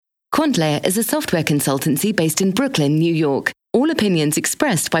QuantLayer is a software consultancy based in Brooklyn, New York. All opinions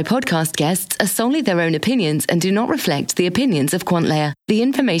expressed by podcast guests are solely their own opinions and do not reflect the opinions of QuantLayer. The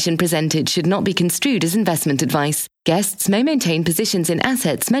information presented should not be construed as investment advice. Guests may maintain positions in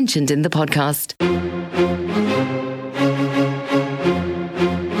assets mentioned in the podcast.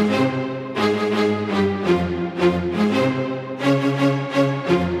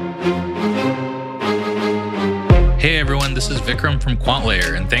 Hey everyone, this is Vikram from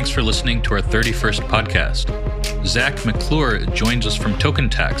QuantLayer, and thanks for listening to our 31st podcast. Zach McClure joins us from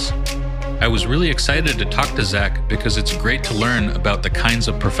TokenTax. I was really excited to talk to Zach because it's great to learn about the kinds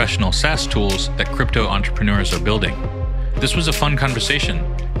of professional SaaS tools that crypto entrepreneurs are building. This was a fun conversation.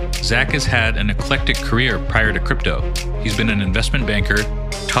 Zach has had an eclectic career prior to crypto. He's been an investment banker,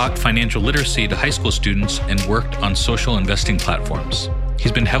 taught financial literacy to high school students, and worked on social investing platforms.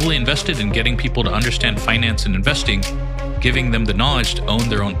 He's been heavily invested in getting people to understand finance and investing, giving them the knowledge to own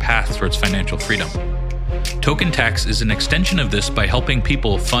their own path towards financial freedom. TokenTax is an extension of this by helping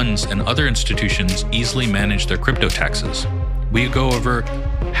people, funds, and other institutions easily manage their crypto taxes. We go over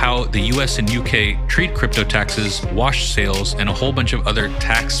how the US and UK treat crypto taxes, wash sales, and a whole bunch of other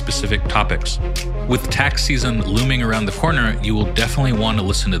tax-specific topics. With tax season looming around the corner, you will definitely want to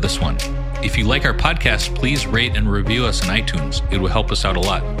listen to this one. If you like our podcast, please rate and review us on iTunes. It will help us out a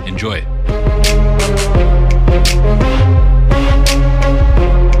lot. Enjoy.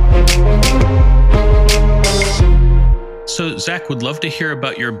 So Zach, would love to hear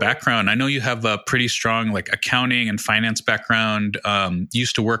about your background. I know you have a pretty strong accounting and finance background.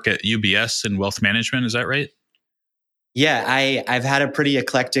 Used to work at UBS in wealth management. Is that right? Yeah, I've had a pretty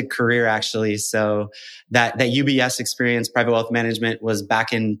eclectic career actually. So that UBS experience, private wealth management, was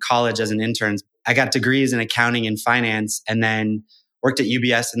back in college as an intern. I got degrees in accounting and finance, and then worked at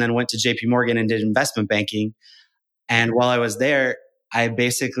UBS, and then went to JP Morgan and did investment banking. And while I was there, I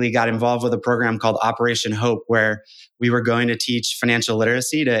basically got involved with a program called Operation Hope, where we were going to teach financial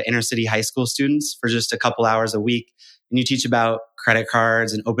literacy to inner city high school students for just a couple hours a week. And you teach about credit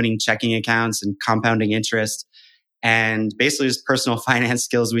cards and opening checking accounts and compounding interest, and basically just personal finance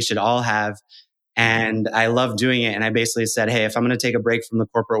skills we should all have. And I loved doing it. And I basically said, hey, if I'm going to take a break from the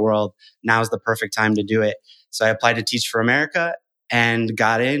corporate world, now's the perfect time to do it. So I applied to Teach for America and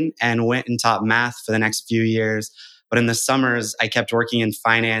got in and went and taught math for the next few years. But in the summers, I kept working in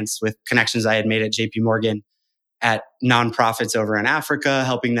finance with connections I had made at JP Morgan at nonprofits over in Africa,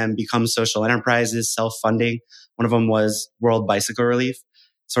 helping them become social enterprises, self-funding. One of them was World Bicycle Relief.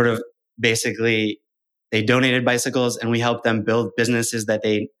 Sort of basically, they donated bicycles and we helped them build businesses that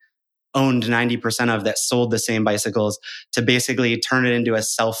they owned 90% of that sold the same bicycles to basically turn it into a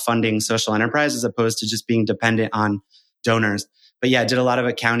self-funding social enterprise as opposed to just being dependent on donors. But yeah, I did a lot of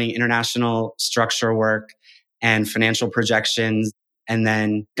accounting, international structure work, and financial projections, and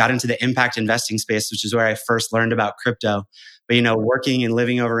then got into the impact investing space, which is where I first learned about crypto. But, working and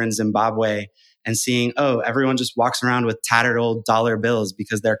living over in Zimbabwe and seeing, everyone just walks around with tattered old dollar bills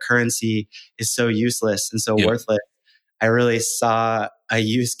because their currency is so useless and so worthless. I really saw a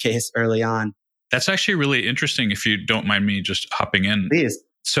use case early on. That's actually really interesting, if you don't mind me just hopping in. Please.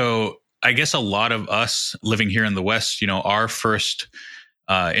 So I guess a lot of us living here in the West, our first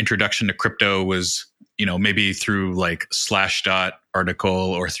introduction to crypto was, maybe through Slashdot article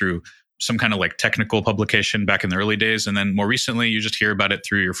or through some kind of technical publication back in the early days. And then more recently, you just hear about it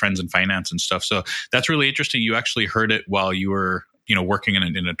through your friends in finance and stuff. So that's really interesting. You actually heard it while you were, working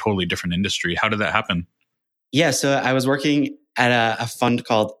in a totally different industry. How did that happen? Yeah. So I was working at a fund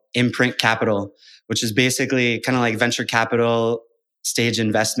called Imprint Capital, which is basically kind of like venture capital stage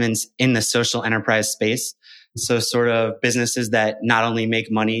investments in the social enterprise space. So sort of businesses that not only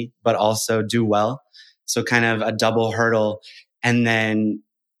make money, but also do well. So kind of a double hurdle. And then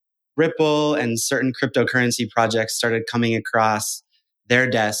Ripple and certain cryptocurrency projects started coming across their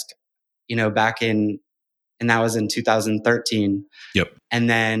desk, back in, and that was in 2013. Yep. And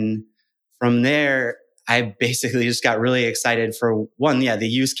then from there, I basically just got really excited for the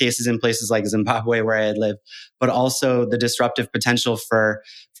use cases in places like Zimbabwe where I had lived, but also the disruptive potential for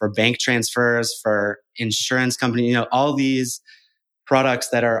bank transfers, for insurance companies, all these products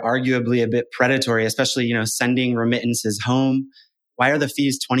that are arguably a bit predatory, especially, sending remittances home. Why are the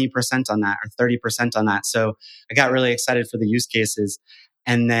fees 20% on that or 30% on that? So I got really excited for the use cases.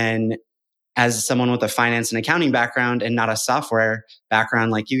 And then as someone with a finance and accounting background and not a software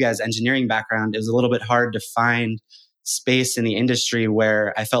background like you guys, engineering background, it was a little bit hard to find space in the industry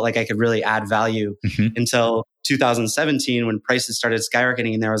where I felt like I could really add value until 2017 when prices started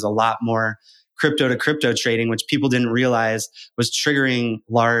skyrocketing and there was a lot more crypto to crypto trading, which people didn't realize was triggering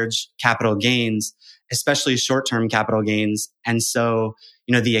large capital gains, especially short-term capital gains. And so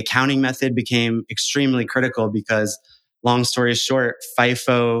the accounting method became extremely critical because, long story short,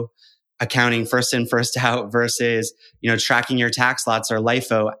 FIFO accounting, first in, first out, versus, tracking your tax lots, or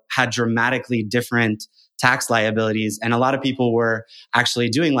LIFO, had dramatically different tax liabilities. And a lot of people were actually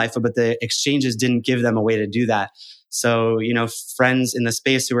doing LIFO, but the exchanges didn't give them a way to do that. So, friends in the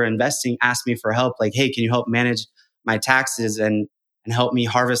space who were investing asked me for help, like, hey, can you help manage my taxes and help me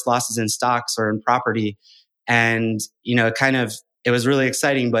harvest losses in stocks or in property? And, it was really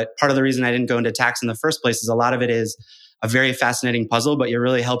exciting. But part of the reason I didn't go into tax in the first place is a lot of it is a very fascinating puzzle, but you're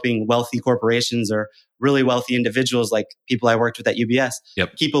really helping wealthy corporations or really wealthy individuals, like people I worked with at UBS,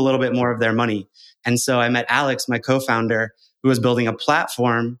 keep a little bit more of their money. And so I met Alex, my co-founder, who was building a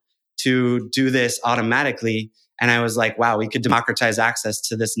platform to do this automatically. And I was like, wow, we could democratize access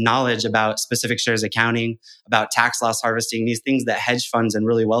to this knowledge about specific shares accounting, about tax loss harvesting, these things that hedge funds and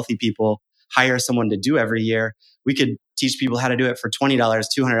really wealthy people hire someone to do every year. We could teach people how to do it for $20,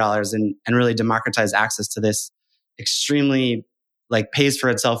 $200 and really democratize access to this extremely pays for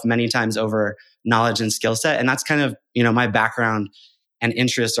itself many times over knowledge and skill set. And that's kind of, my background and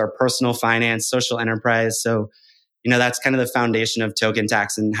interests are personal finance, social enterprise. So, that's kind of the foundation of Token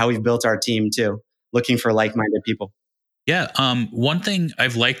Tax and how we've built our team too, looking for like-minded people. Yeah. One thing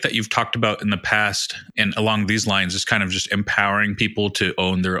I've liked that you've talked about in the past and along these lines is kind of just empowering people to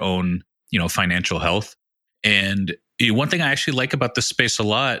own their own, financial health. And one thing I actually like about this space a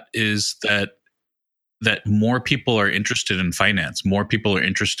lot is that more people are interested in finance. More people are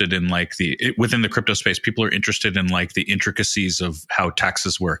interested in within the crypto space, people are interested in the intricacies of how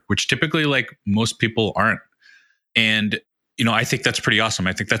taxes work, which typically most people aren't. And, I think that's pretty awesome.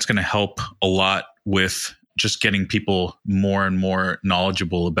 I think that's going to help a lot with just getting people more and more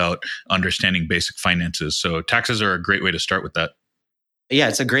knowledgeable about understanding basic finances. So taxes are a great way to start with that. Yeah,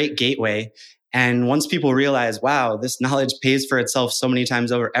 it's a great gateway. And once people realize, wow, this knowledge pays for itself so many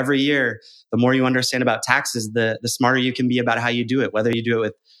times over every year, the more you understand about taxes, the smarter you can be about how you do it, whether you do it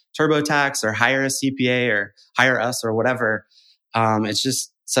with TurboTax or hire a CPA or hire us or whatever. It's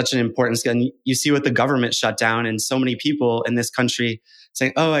just such an important skill. And you see what the government shut down, and so many people in this country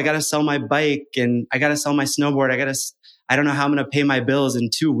saying, oh, I got to sell my bike and I got to sell my snowboard. I don't know how I'm going to pay my bills in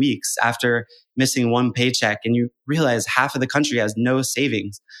 2 weeks after missing one paycheck. And you realize half of the country has no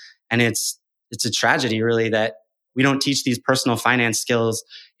savings. And it's a tragedy, really, that we don't teach these personal finance skills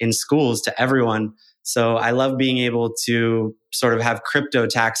in schools to everyone. So I love being able to sort of have crypto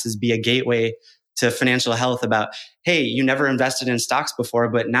taxes be a gateway to financial health about, hey, you never invested in stocks before,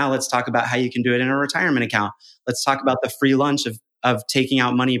 but now let's talk about how you can do it in a retirement account. Let's talk about the free lunch of taking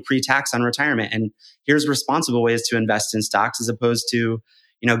out money pre-tax on retirement. And here's responsible ways to invest in stocks as opposed to,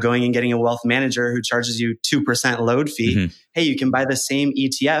 going and getting a wealth manager who charges you 2% load fee. Mm-hmm. Hey, you can buy the same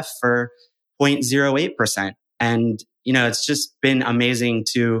ETF for 0.08%. And, it's just been amazing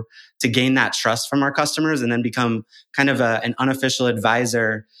to gain that trust from our customers and then become kind of an unofficial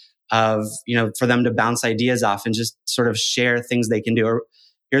advisor of, for them to bounce ideas off and just sort of share things they can do. Or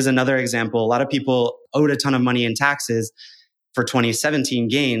here's another example. A lot of people owed a ton of money in taxes for 2017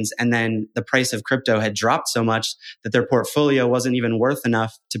 gains. And then the price of crypto had dropped so much that their portfolio wasn't even worth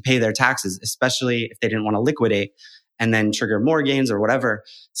enough to pay their taxes, especially if they didn't want to liquidate and then trigger more gains or whatever.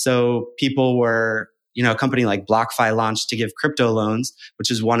 So people were, a company like BlockFi launched to give crypto loans, which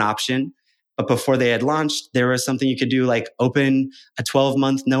is one option. But before they had launched, there was something you could do like open a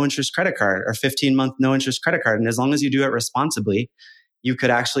 12-month no interest credit card or 15-month no interest credit card. And as long as you do it responsibly, you could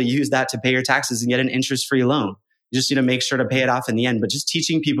actually use that to pay your taxes and get an interest-free loan. You just need to make sure to pay it off in the end. But just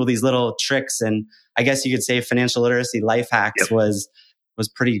teaching people these little tricks and I guess you could say financial literacy life hacks was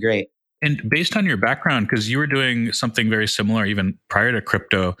pretty great. And based on your background, because you were doing something very similar even prior to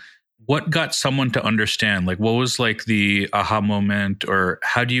crypto, what got someone to understand? What was the aha moment, or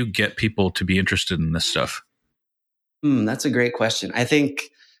how do you get people to be interested in this stuff? That's a great question. I think,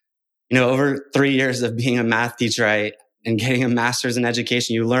 over 3 years of being a math teacher and getting a master's in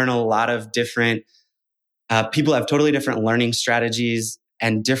education, you learn a lot of different people have totally different learning strategies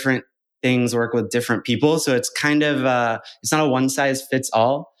and different things work with different people. So it's kind of, it's not a one size fits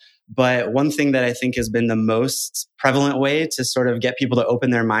all. But one thing that I think has been the most prevalent way to sort of get people to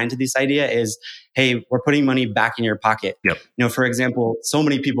open their mind to this idea is, hey, we're putting money back in your pocket. Yep. For example, so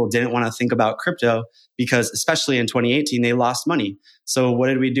many people didn't want to think about crypto because especially in 2018, they lost money. So what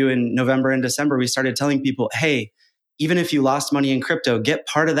did we do in November and December? We started telling people, hey, even if you lost money in crypto, get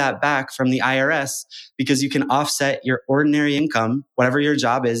part of that back from the IRS because you can offset your ordinary income, whatever your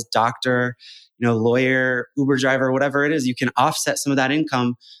job is, doctor, lawyer, Uber driver, whatever it is, you can offset some of that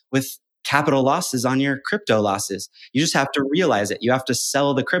income with capital losses on your crypto losses. You just have to realize it. You have to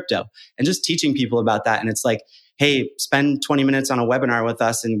sell the crypto and just teaching people about that. And it's like, hey, spend 20 minutes on a webinar with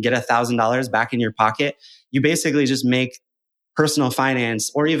us and get $1,000 back in your pocket. You basically just make personal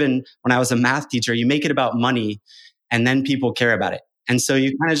finance, or even when I was a math teacher, you make it about money and then people care about it. And so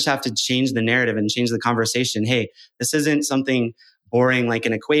you kind of just have to change the narrative and change the conversation. Hey, this isn't something boring like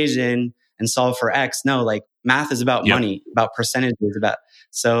an equation and solve for X. No, like math is about money, about percentages,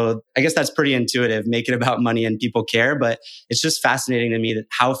 so I guess that's pretty intuitive, make it about money and people care. But it's just fascinating to me that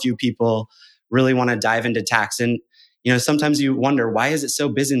how few people really want to dive into tax. And, sometimes you wonder, why is it so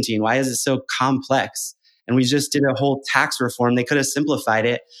Byzantine? Why is it so complex? And we just did a whole tax reform. They could have simplified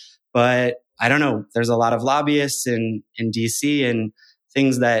it, but I don't know. There's a lot of lobbyists in DC and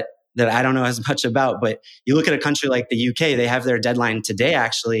things that I don't know as much about. But you look at a country like the UK, they have their deadline today,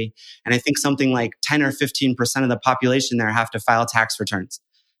 actually. And I think something like 10 or 15% of the population there have to file tax returns.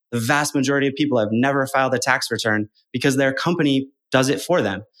 The vast majority of people have never filed a tax return because their company does it for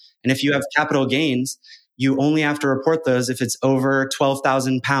them. And if you have capital gains, you only have to report those if it's over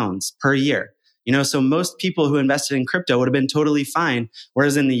 12,000 pounds per year. So most people who invested in crypto would have been totally fine.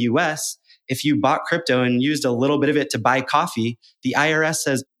 Whereas in the US, if you bought crypto and used a little bit of it to buy coffee, the IRS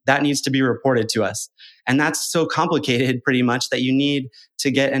says that needs to be reported to us. And that's so complicated pretty much that you need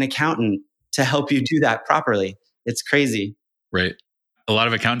to get an accountant to help you do that properly. It's crazy. Right. A lot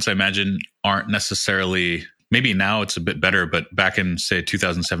of accountants, I imagine, aren't necessarily, maybe now it's a bit better, but back in, say,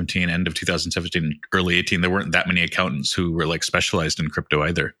 2017, end of 2017, early 18, there weren't that many accountants who were like specialized in crypto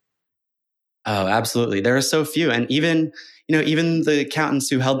either. Oh, absolutely. There are so few. And even the accountants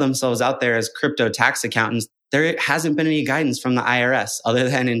who held themselves out there as crypto tax accountants, there hasn't been any guidance from the IRS other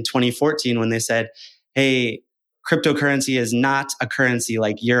than in 2014 when they said, hey, cryptocurrency is not a currency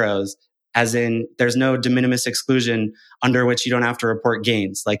like euros, as in there's no de minimis exclusion under which you don't have to report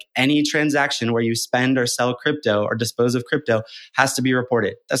gains. Like any transaction where you spend or sell crypto or dispose of crypto has to be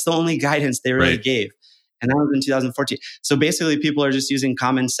reported. That's the only guidance they really gave. And that was in 2014. So basically people are just using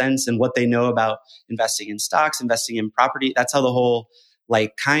common sense and what they know about investing in stocks, investing in property. That's how the whole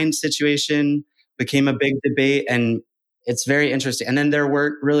like-kind situation became a big debate. And it's very interesting. And then there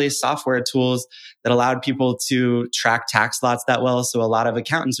weren't really software tools that allowed people to track tax lots that well. So a lot of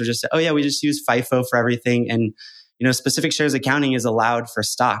accountants are just, oh yeah, we just use FIFO for everything. And, specific shares accounting is allowed for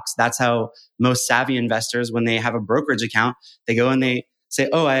stocks. That's how most savvy investors, when they have a brokerage account, they go and they say,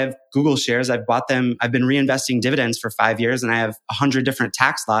 oh, I have Google shares. I've bought them. I've been reinvesting dividends for 5 years and I have 100 different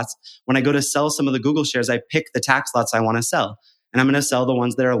tax lots. When I go to sell some of the Google shares, I pick the tax lots I want to sell. And I'm going to sell the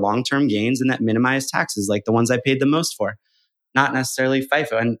ones that are long-term gains and that minimize taxes, like the ones I paid the most for, not necessarily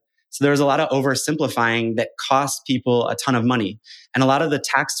FIFO. And so there's a lot of oversimplifying that cost people a ton of money. And a lot of the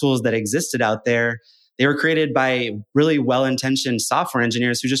tax tools that existed out there, they were created by really well-intentioned software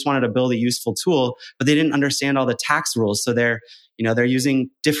engineers who just wanted to build a useful tool, but they didn't understand all the tax rules. So they're using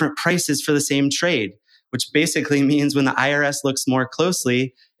different prices for the same trade, which basically means when the IRS looks more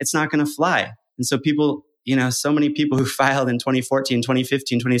closely, it's not going to fly. And so people, so many people who filed in 2014,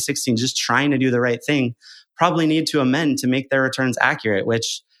 2015, 2016, just trying to do the right thing, probably need to amend to make their returns accurate,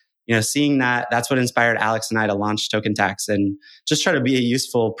 which, seeing that's what inspired Alex and I to launch Token Tax and just try to be a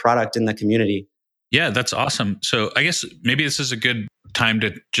useful product in the community. Yeah, that's awesome. So I guess maybe this is a good time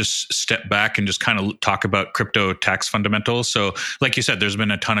to just step back and just kind of talk about crypto tax fundamentals. So like you said, there's been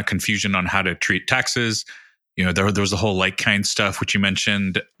a ton of confusion on how to treat taxes. There was the whole like-kind stuff, which you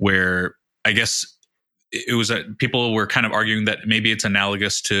mentioned, where I guess it was that people were kind of arguing that maybe it's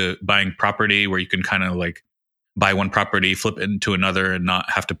analogous to buying property, where you can kind of like buy one property, flip it into another, and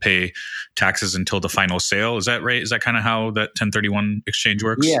not have to pay taxes until the final sale. Is that right? Is that kind of how that 1031 exchange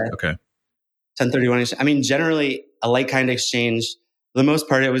works? Yeah. Okay. 1031. I mean, generally, a like-kind exchange, for the most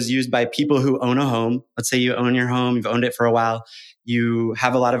part, it was used by people who own a home. Let's say you own your home, you've owned it for a while, you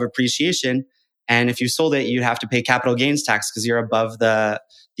have a lot of appreciation. And if you sold it, you'd have to pay capital gains tax because you're above the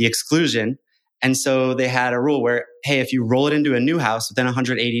exclusion. And so they had a rule where, hey, if you roll it into a new house within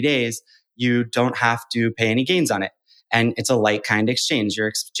 180 days, you don't have to pay any gains on it. And it's a like-kind exchange. You're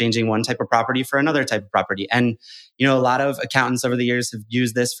exchanging one type of property for another type of property. And, a lot of accountants over the years have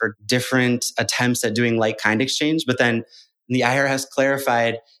used this for different attempts at doing like-kind exchange. But then the IRS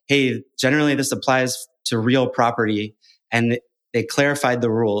clarified, hey, generally this applies to real property. And they clarified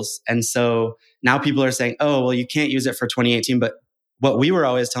the rules. And so now people are saying, oh, well, you can't use it for 2018. But what we were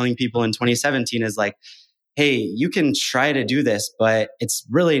always telling people in 2017 is like, hey, you can try to do this, but it's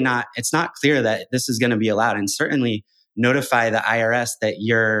not clear that this is going to be allowed. And certainly notify the IRS that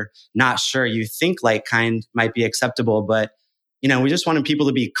you're not sure. You think like-kind might be acceptable, but, we just wanted people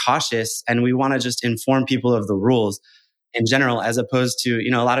to be cautious and we want to just inform people of the rules in general, as opposed to,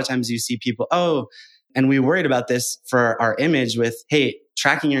 a lot of times you see people, oh, And we worried about this for our image with, hey,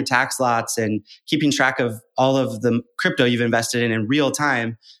 tracking your tax lots and keeping track of all of the crypto you've invested in real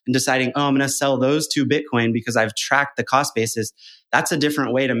time and deciding, oh, I'm going to sell those 2 Bitcoin because I've tracked the cost basis. That's a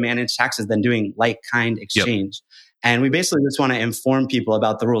different way to manage taxes than doing like-kind exchange. Yep. And we basically just want to inform people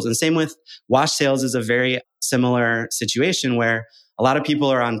about the rules. And same with wash sales is a very similar situation where a lot of people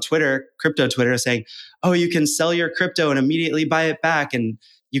are on Twitter, crypto Twitter, saying, oh, you can sell your crypto and immediately buy it back. And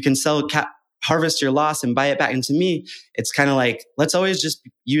you can harvest your loss and buy it back. And to me, it's kind of like, let's always just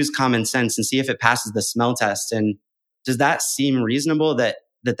use common sense and see if it passes the smell test. And does that seem reasonable that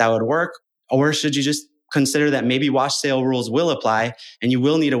would work? Or should you just consider that maybe wash sale rules will apply and you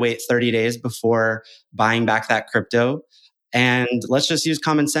will need to wait 30 days before buying back that crypto? And let's just use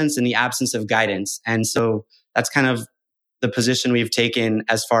common sense in the absence of guidance. And so that's kind of the position we've taken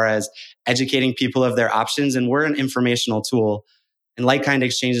as far as educating people of their options. And we're an informational tool. And like-kind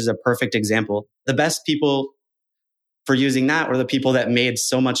exchange is a perfect example. The best people for using that were the people that made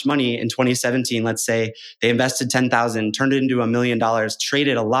so much money in 2017. Let's say they invested $10,000, turned it into $1 million,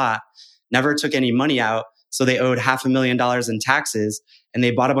 traded a lot, never took any money out. So they owed $500,000 in taxes and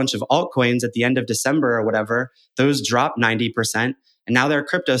they bought a bunch of altcoins at the end of December or whatever. Those dropped 90%. And now their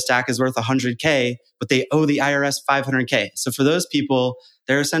crypto stack is worth 100K, but they owe the IRS 500K. So for those people,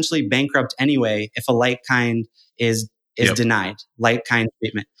 they're essentially bankrupt anyway if a like-kind is denied, like-kind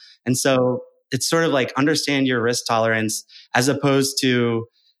treatment. And so it's sort of like understand your risk tolerance as opposed to,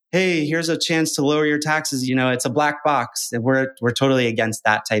 hey, here's a chance to lower your taxes. You know, it's a black box. And we're totally against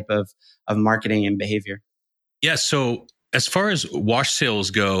that type of marketing and behavior. Yeah. So as far as wash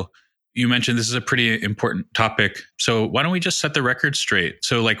sales go, you mentioned this is a pretty important topic. So why don't we just set the record straight?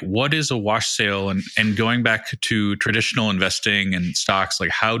 So like, what is a wash sale? And going back to traditional investing and stocks, like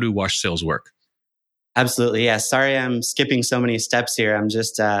how do wash sales work? Absolutely. Yeah. Sorry, I'm skipping so many steps here. I'm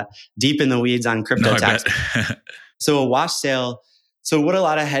just deep in the weeds on crypto tax. So a wash sale. So what a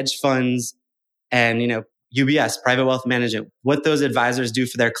lot of hedge funds and, UBS, private wealth management, what those advisors do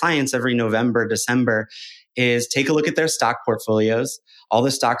for their clients every November, December is take a look at their stock portfolios, all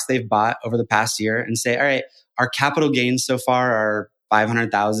the stocks they've bought over the past year and say, all right, our capital gains so far are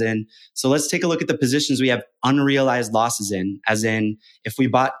 500,000. So let's take a look at the positions we have unrealized losses in, as in if we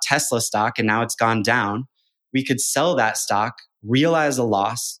bought Tesla stock and now it's gone down, we could sell that stock, realize a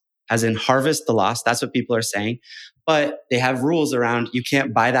loss, as in harvest the loss. That's what people are saying. But they have rules around you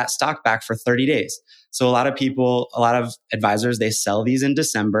can't buy that stock back for 30 days. So a lot of advisors, they sell these in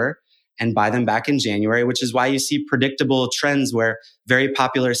December and buy them back in January, which is why you see predictable trends where very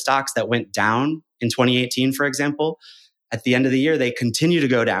popular stocks that went down in 2018, for example, at the end of the year, they continue to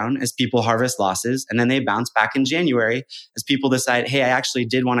go down as people harvest losses. And then they bounce back in January as people decide, hey, I actually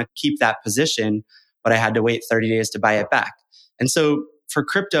did want to keep that position, but I had to wait 30 days to buy it back. And so for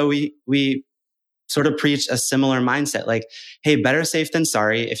crypto, we sort of preach a similar mindset, like, hey, better safe than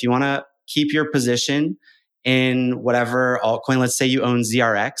sorry. If you want to keep your position in whatever altcoin, let's say you own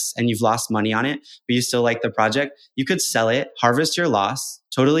ZRX and you've lost money on it, but you still like the project, you could sell it, harvest your loss,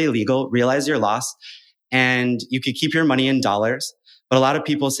 totally legal, realize your loss, and you could keep your money in dollars. But a lot of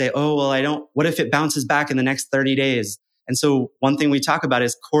people say, oh, well, what if it bounces back in the next 30 days? And so one thing we talk about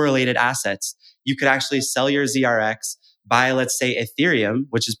is correlated assets. You could actually sell your ZRX, buy, let's say, Ethereum,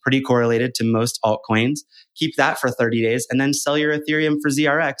 which is pretty correlated to most altcoins, keep that for 30 days, and then sell your Ethereum for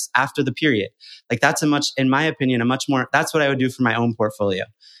ZRX after the period. Like that's in my opinion, that's what I would do for my own portfolio.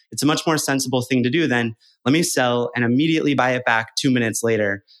 It's a much more sensible thing to do than let me sell and immediately buy it back 2 minutes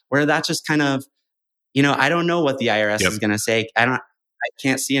later, where that just kind of, I don't know what the IRS is going to say. I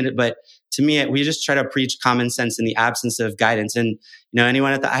can't see it, but to me, we just try to preach common sense in the absence of guidance. And,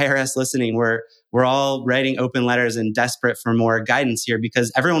 anyone at the IRS listening, we're all writing open letters and desperate for more guidance here because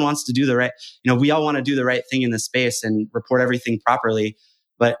everyone wants to do the right, we all want to do the right thing in the space and report everything properly.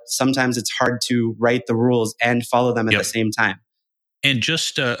 But sometimes it's hard to write the rules and follow them at the same time. And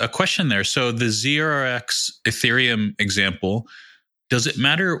just a question there. So the ZRX Ethereum example, does it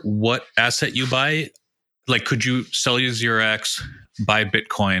matter what asset you buy? Like, could you sell your ZRX, buy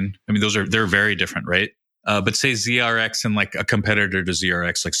Bitcoin? I mean, they're very different, right? But say ZRX and like a competitor to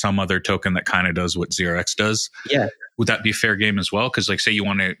ZRX, like some other token that kind of does what ZRX does. Yeah. Would that be fair game as well? Because like, say you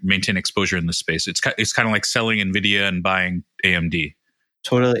want to maintain exposure in the space. It's kind of like selling NVIDIA and buying AMD.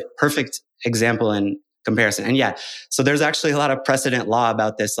 Totally. Perfect example and comparison. And yeah, so there's actually a lot of precedent law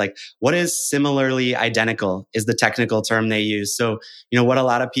about this. Like what is similarly identical is the technical term they use. So, what a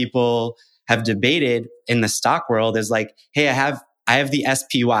lot of people have debated in the stock world is like, hey, I have the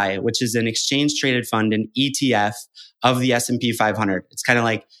SPY, which is an exchange traded fund, an ETF of the S&P 500. It's kind of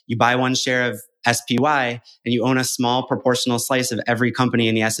like you buy one share of SPY and you own a small proportional slice of every company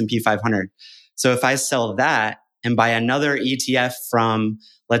in the S&P 500. So if I sell that and buy another ETF from,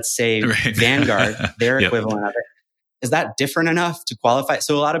 let's say, Vanguard, their equivalent of it, is that different enough to qualify?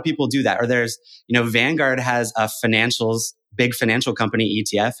 So a lot of people do that. Or there's, Vanguard has a big financial company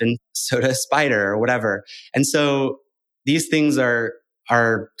ETF, and so does Spider or whatever. And so these things are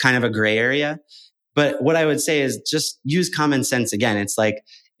kind of a gray area. But what I would say is just use common sense again. It's like,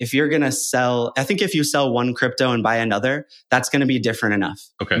 if you're going to sell, I think if you sell one crypto and buy another, that's going to be different enough,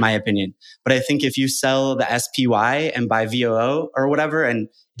 in my opinion. But I think if you sell the SPY and buy VOO or whatever, and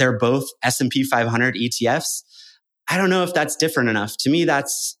they're both S&P 500 ETFs, I don't know if that's different enough. To me,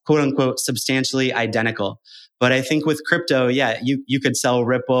 that's quote unquote substantially identical. But I think with crypto, you could sell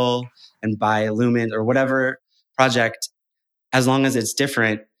Ripple and buy Lumen or whatever project, as long as it's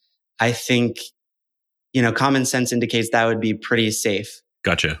different. I think, common sense indicates that would be pretty safe.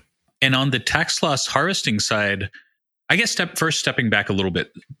 Gotcha. And on the tax loss harvesting side, I guess stepping back a little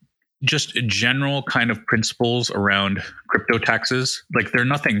bit, just general kind of principles around crypto taxes. Like they're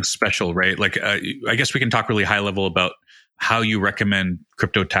nothing special, right? Like I guess we can talk really high level about how you recommend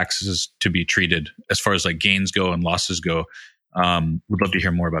crypto taxes to be treated as far as like gains go and losses go. Would love to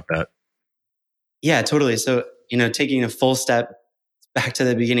hear more about that. Yeah, totally. So, taking a full step back to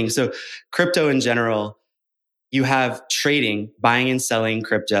the beginning. So crypto in general, you have trading, buying and selling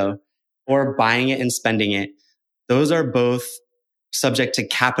crypto, or buying it and spending it. Those are both subject to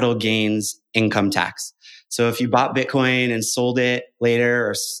capital gains income tax. So if you bought Bitcoin and sold it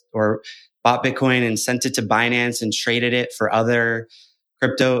later, or bought Bitcoin and sent it to Binance and traded it for other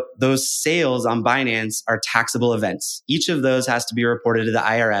crypto, those sales on Binance are taxable events. Each of those has to be reported to the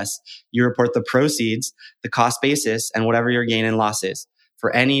IRS. You report the proceeds, the cost basis, and whatever your gain and loss is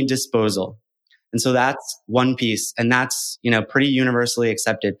for any disposal. And so that's one piece. And that's, pretty universally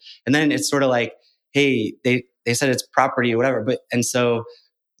accepted. And then it's sort of like, hey, they said it's property or whatever. And so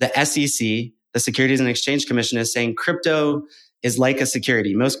the SEC, the Securities and Exchange Commission, is saying crypto is like a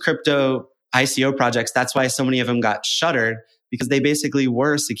security. Most crypto ICO projects, that's why so many of them got shuttered, because they basically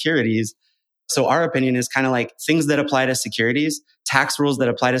were securities. So our opinion is kind of like things that apply to securities, tax rules that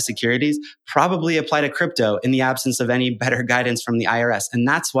apply to securities probably apply to crypto in the absence of any better guidance from the IRS. And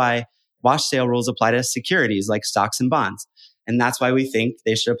that's why wash sale rules apply to securities like stocks and bonds. And that's why we think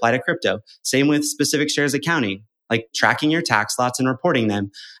they should apply to crypto. Same with specific shares accounting, like tracking your tax lots and reporting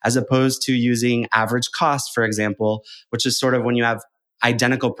them, as opposed to using average cost, for example, which is sort of when you have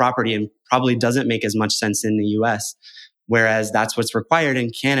identical property and probably doesn't make as much sense in the US, whereas that's what's required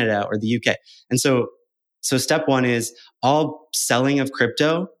in Canada or the UK. And so step one is all selling of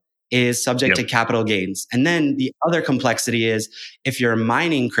crypto is subject to capital gains. And then the other complexity is if you're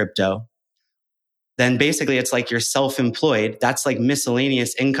mining crypto, then basically it's like you're self-employed. That's like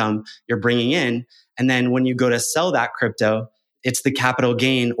miscellaneous income you're bringing in. And then when you go to sell that crypto, it's the capital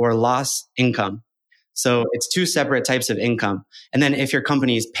gain or loss income. So it's two separate types of income. And then if your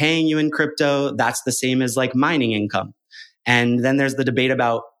company is paying you in crypto, that's the same as like mining income. And then there's the debate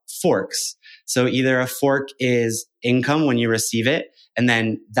about forks. So either a fork is income when you receive it, and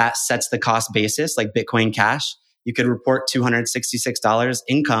then that sets the cost basis, like Bitcoin Cash. You could report $266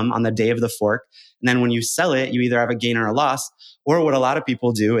 income on the day of the fork. And then when you sell it, you either have a gain or a loss. Or what a lot of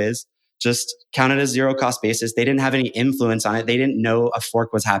people do is just count it as zero cost basis. They didn't have any influence on it. They didn't know a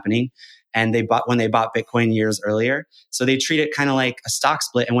fork was happening. And when they bought Bitcoin years earlier. So they treat it kind of like a stock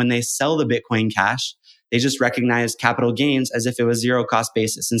split. And when they sell the Bitcoin Cash, they just recognize capital gains as if it was zero cost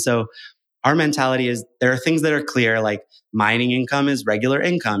basis. And so our mentality is there are things that are clear, like mining income is regular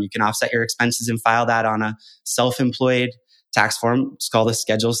income. You can offset your expenses and file that on a self-employed tax form. It's called a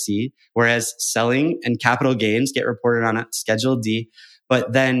Schedule C, whereas selling and capital gains get reported on a Schedule D.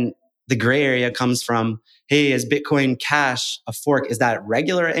 But then the gray area comes from, hey, is Bitcoin Cash a fork? Is that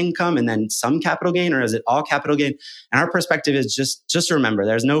regular income and then some capital gain, or is it all capital gain? And our perspective is just remember,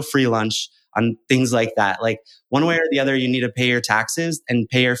 there's no free lunch on things like that. Like one way or the other, you need to pay your taxes and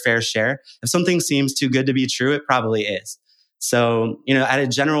pay your fair share. If something seems too good to be true, it probably is. So, at a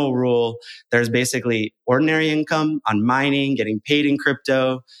general rule, there's basically ordinary income on mining, getting paid in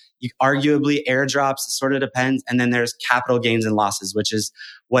crypto. Arguably airdrops, it sort of depends. And then there's capital gains and losses, which is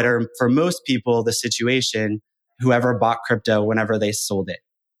what are, for most people, the situation, whoever bought crypto whenever they sold it.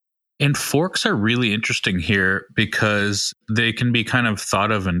 And forks are really interesting here because they can be kind of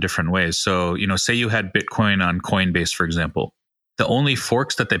thought of in different ways. So, say you had Bitcoin on Coinbase, for example. The only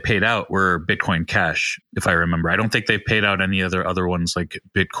forks that they paid out were Bitcoin Cash, if I remember. I don't think they paid out any other ones like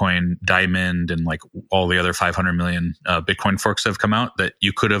Bitcoin Diamond and like all the other 500 million Bitcoin forks that have come out that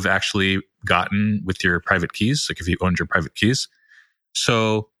you could have actually gotten with your private keys, like if you owned your private keys.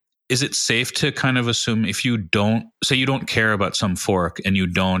 So is it safe to kind of assume if you don't care about some fork and you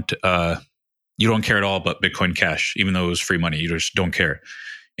don't you don't care at all about Bitcoin Cash, even though it was free money. You just don't care.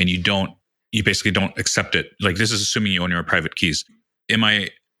 And you basically don't accept it. Like, this is assuming you own your private keys. Am I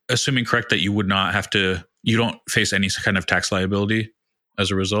assuming correct that you don't face any kind of tax liability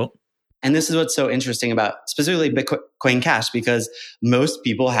as a result? And this is what's so interesting about specifically Bitcoin Cash, because most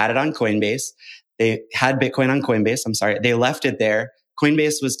people had it on Coinbase. They had Bitcoin on Coinbase. They left it there.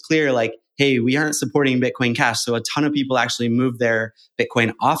 Coinbase was clear, like, hey, we aren't supporting Bitcoin Cash. So a ton of people actually moved their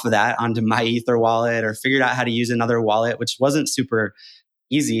Bitcoin off of that onto MyEther wallet or figured out how to use another wallet, which wasn't super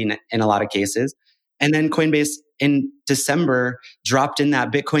easy in a lot of cases. And then Coinbase in December dropped in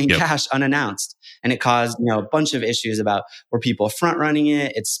that Bitcoin Cash unannounced. And it caused, a bunch of issues about were people front running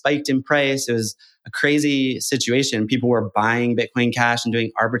it. It spiked in price. It was a crazy situation. People were buying Bitcoin Cash and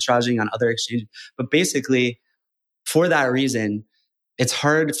doing arbitraging on other exchanges. But basically, for that reason, it's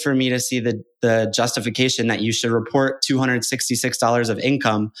hard for me to see the justification that you should report $266 of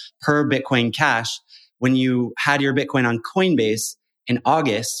income per Bitcoin Cash when you had your Bitcoin on Coinbase in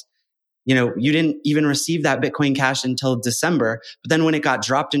August. You didn't even receive that Bitcoin Cash until December. But then when it got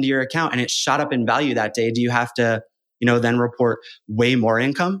dropped into your account and it shot up in value that day, do you have to, then report way more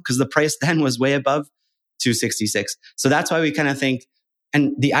income? Because the price then was way above 266. So that's why we kind of think,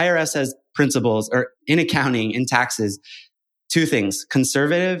 and the IRS has principles, or in accounting, in taxes, two things: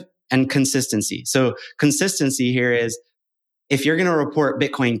 conservative and consistency. So consistency here is, if you're going to report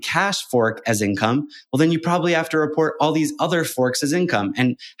Bitcoin Cash fork as income, well, then you probably have to report all these other forks as income.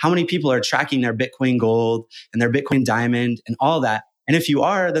 And how many people are tracking their Bitcoin Gold and their Bitcoin Diamond and all that? And if you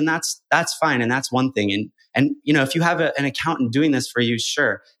are, then that's fine. And that's one thing. And if you have an accountant doing this for you,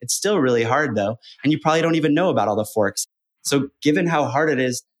 sure. It's still really hard though. And you probably don't even know about all the forks. So given how hard it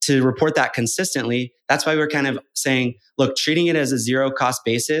is to report that consistently, that's why we're kind of saying, look, treating it as a zero cost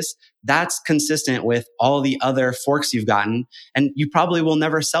basis, that's consistent with all the other forks you've gotten. And you probably will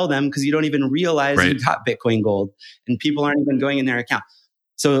never sell them because you don't even realize you got Bitcoin Gold and people aren't even going in their account.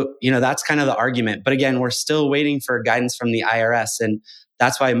 So, that's kind of the argument. But again, we're still waiting for guidance from the IRS. And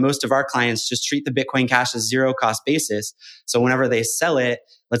that's why most of our clients just treat the Bitcoin Cash as zero cost basis. So whenever they sell it,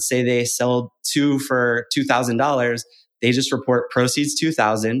 let's say they sell 2 for $2,000, they just report proceeds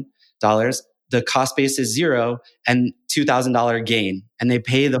 $2,000. The cost base is zero and $2,000 gain. And they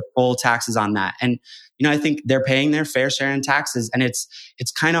pay the full taxes on that. And, I think they're paying their fair share in taxes. And it's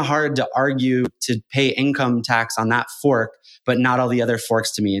kind of hard to argue to pay income tax on that fork, but not all the other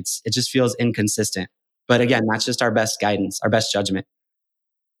forks to me. It just feels inconsistent. But again, that's just our best guidance, our best judgment.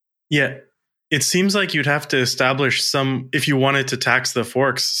 Yeah. It seems like you'd have to establish if you wanted to tax the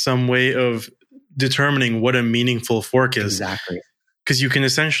forks, some way of determining what a meaningful fork is. Exactly. Because you can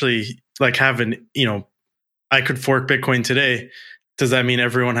essentially have I could fork Bitcoin today. Does that mean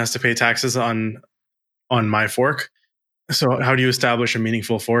everyone has to pay taxes on my fork? So how do you establish a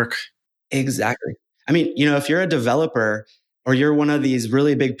meaningful fork? Exactly. I mean, if you're a developer or you're one of these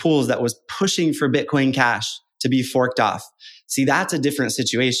really big pools that was pushing for Bitcoin Cash to be forked off, see, that's a different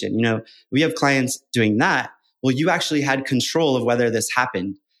situation. We have clients doing that. Well, you actually had control of whether this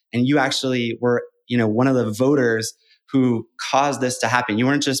happened. And you actually were, one of the voters who caused this to happen. You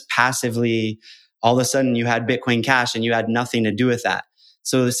weren't just passively, all of a sudden you had Bitcoin Cash and you had nothing to do with that.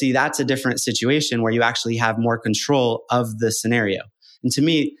 So see, that's a different situation where you actually have more control of the scenario. And to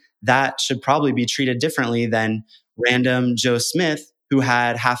me, that should probably be treated differently than random Joe Smith who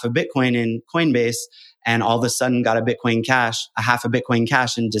had half a Bitcoin in Coinbase and all of a sudden got half a Bitcoin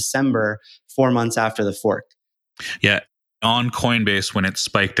Cash in December, 4 months after the fork. Yeah. On Coinbase when it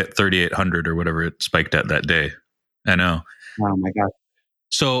spiked at 3,800 or whatever it spiked at that day. I know. Oh my God.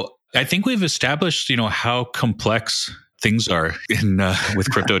 So I think we've established, how complex things are in with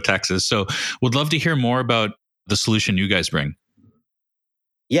crypto taxes. So would love to hear more about the solution you guys bring.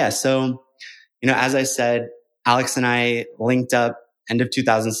 Yeah. So, as I said, Alex and I linked up end of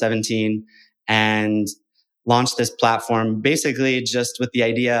 2017 and launched this platform basically just with the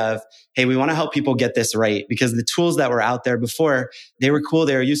idea of, hey, we want to help people get this right, because the tools that were out there before, they were cool,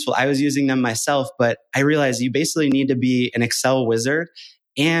 they were useful. I was using them myself, but I realized you basically need to be an Excel wizard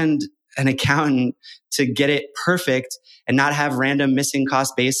and an accountant to get it perfect and not have random missing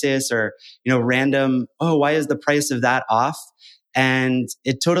cost basis or, random, why is the price of that off? And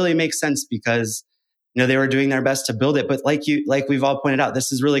it totally makes sense because they were doing their best to build it. But like we've all pointed out,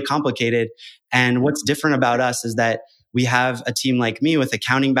 this is really complicated. And what's different about us is that we have a team like me with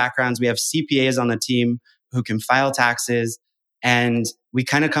accounting backgrounds. We have CPAs on the team who can file taxes. And we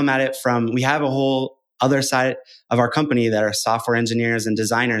kind of come at it we have a whole other side of our company that are software engineers and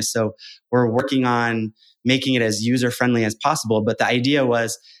designers. So we're working on making it as user-friendly as possible. But the idea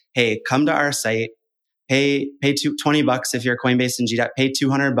was, hey, come to our site, pay $20 if you're Coinbase and GDAP, pay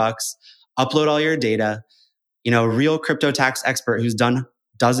 $200, upload all your data. A real crypto tax expert who's done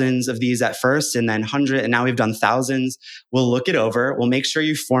dozens of these at first and then 100, and now we've done thousands. We'll look it over. We'll make sure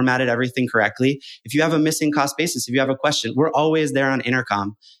you formatted everything correctly. If you have a missing cost basis, if you have a question, we're always there on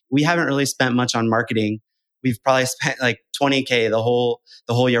intercom. We haven't really spent much on marketing. We've probably spent like $20K the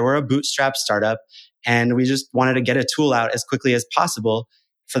whole year. We're a bootstrap startup, and we just wanted to get a tool out as quickly as possible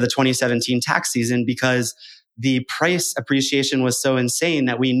for the 2017 tax season because the price appreciation was so insane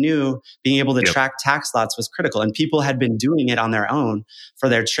that we knew being able to track tax lots was critical. And people had been doing it on their own for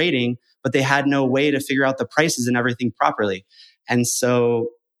their trading, but they had no way to figure out the prices and everything properly. And so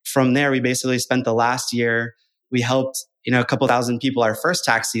from there, we basically spent the last year, we helped, a couple thousand people our first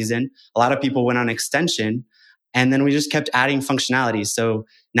tax season. A lot of people went on extension, and then we just kept adding functionality. So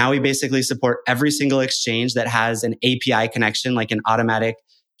now we basically support every single exchange that has an API connection, like an automatic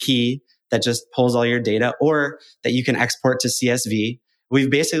key that just pulls all your data, or that you can export to CSV. We've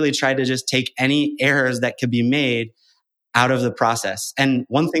basically tried to just take any errors that could be made out of the process. And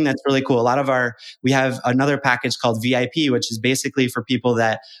one thing that's really cool, we have another package called VIP, which is basically for people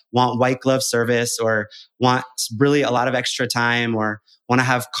that want white glove service or want really a lot of extra time or want to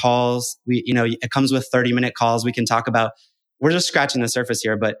have calls. It comes with 30-minute calls. We can talk about, we're just scratching the surface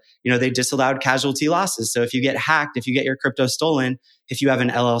here, but they disallowed casualty losses. So if you get hacked, if you get your crypto stolen, if you have an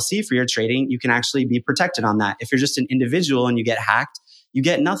LLC for your trading, you can actually be protected on that. If you're just an individual and you get hacked, you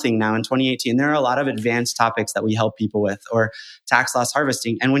get nothing now in 2018. There are a lot of advanced topics that we help people with, or tax loss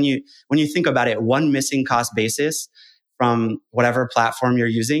harvesting. And when you think about it, one missing cost basis from whatever platform you're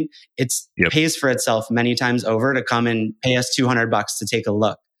using, it pays for itself many times over to come and pay us $200 to take a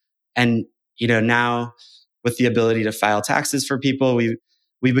look. And now with the ability to file taxes for people,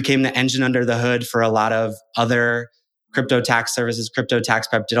 we became the engine under the hood for a lot of other crypto tax services. Crypto Tax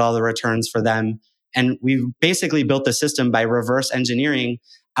Prep did all the returns for them. And we've basically built the system by reverse engineering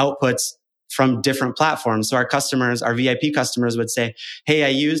outputs from different platforms. So our VIP customers would say, hey, I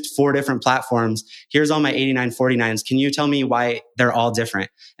used 4 different platforms. Here's all my 8949s. Can you tell me why they're all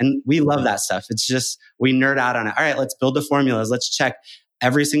different? And we love that stuff. It's just, we nerd out on it. All right, let's build the formulas. Let's check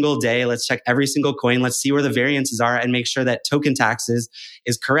every single day. Let's check every single coin. Let's see where the variances are and make sure that token taxes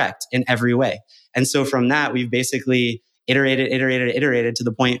is correct in every way. And so from that, we've basically iterated to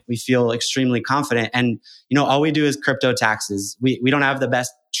the point we feel extremely confident. And, all we do is crypto taxes. We don't have the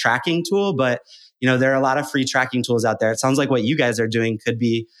best tracking tool, but, there are a lot of free tracking tools out there. It sounds like what you guys are doing could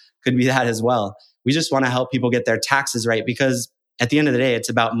be that as well. We just want to help people get their taxes right, because at the end of the day, it's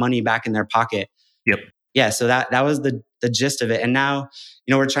about money back in their pocket. Yep. Yeah. So that was the gist of it. And now,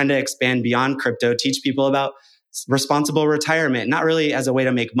 we're trying to expand beyond crypto, teach people about responsible retirement, not really as a way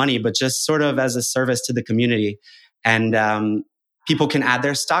to make money, but just sort of as a service to the community. And people can add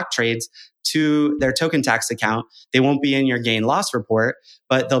their stock trades to their token tax account. They won't be in your gain loss report,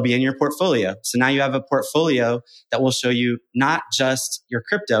 but they'll be in your portfolio. So now you have a portfolio that will show you not just your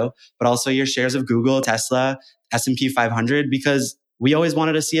crypto, but also your shares of Google, Tesla, S&P 500, because we always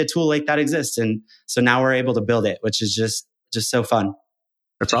wanted to see a tool like that exist. And so now we're able to build it, which is just so fun.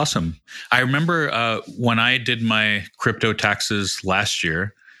 That's awesome. I remember when I did my crypto taxes last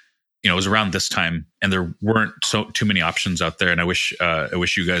year, it was around this time, and there weren't too many options out there. And I wish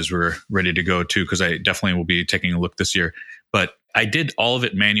you guys were ready to go too, because I definitely will be taking a look this year. But I did all of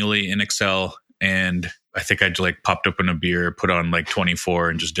it manually in Excel, and I think I popped open a beer, put on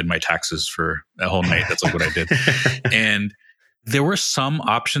 24, and just did my taxes for a whole night. That's what I did. And there were some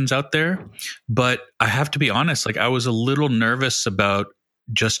options out there, but I have to be honest, I was a little nervous about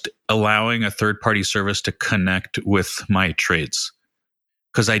just allowing a third-party service to connect with my trades,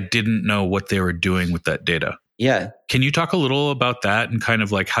 because I didn't know what they were doing with that data. Yeah. Can you talk a little about that and kind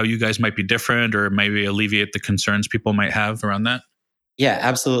of how you guys might be different, or maybe alleviate the concerns people might have around that? Yeah,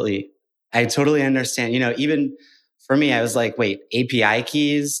 absolutely. I totally understand. Even for me, I was like, wait, API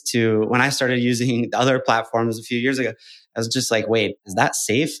keys to when I started using the other platforms a few years ago, I was just like, wait, is that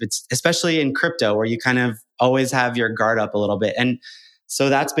safe? It's especially in crypto where you kind of always have your guard up a little bit. And so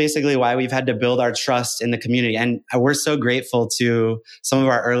that's basically why we've had to build our trust in the community. And we're so grateful to some of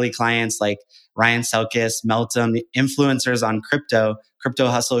our early clients like Ryan Selkis, Meltem, the influencers on Crypto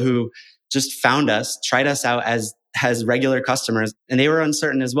Hustle, who just found us, tried us out as regular customers, and they were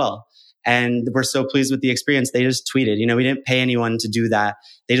uncertain as well. And we're so pleased with the experience. They just tweeted, we didn't pay anyone to do that.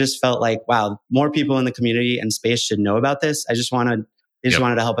 They just felt like, wow, more people in the community and space should know about this. They just wanted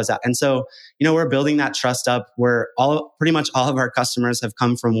to help us out. And so, we're building that trust up. Pretty much all of our customers have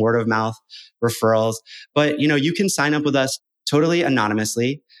come from word of mouth referrals. But, you can sign up with us totally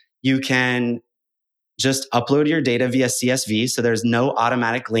anonymously. You can just upload your data via CSV. So there's no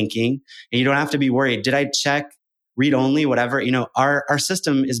automatic linking, and you don't have to be worried. Did I check read-only, whatever, our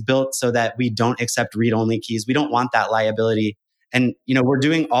system is built so that we don't accept read-only keys. We don't want that liability. And, we're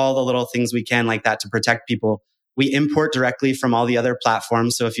doing all the little things we can like that to protect people. We import directly from all the other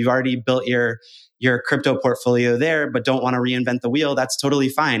platforms. So if you've already built your crypto portfolio there, but don't want to reinvent the wheel, that's totally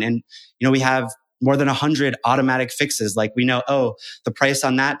fine. And, we have more than 100 automatic fixes. Like we know, the price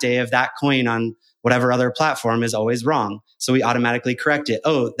on that day of that coin on whatever other platform is always wrong. So we automatically correct it.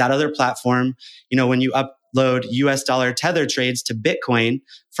 That other platform, when you upload US dollar tether trades to Bitcoin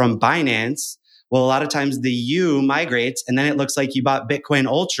from Binance, well, a lot of times the U migrates and then it looks like you bought Bitcoin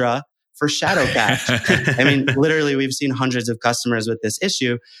Ultra for shadow cash. I mean, literally, we've seen hundreds of customers with this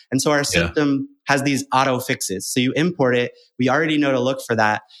issue. And so our system has these auto fixes. So you import it. We already know to look for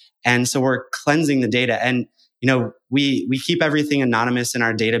that. And so we're cleansing the data. And, we keep everything anonymous in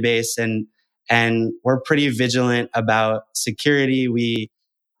our database and we're pretty vigilant about security. We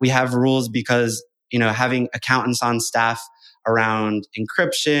have rules because, having accountants on staff around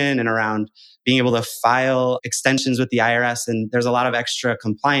encryption and around being able to file extensions with the IRS. And there's a lot of extra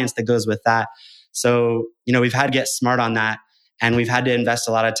compliance that goes with that. So, we've had to get smart on that. And we've had to invest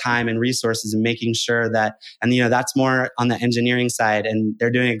a lot of time and resources in making sure that, and that's more on the engineering side. And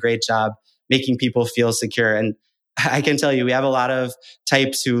they're doing a great job making people feel secure. And I can tell you, we have a lot of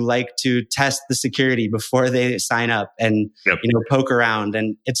types who like to test the security before they sign up and, poke around.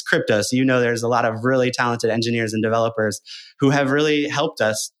 And it's crypto. So, there's a lot of really talented engineers and developers who have really helped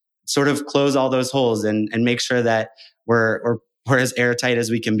us sort of close all those holes and make sure that we're as airtight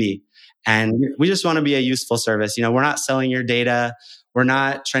as we can be. And we just want to be a useful service. We're not selling your data. We're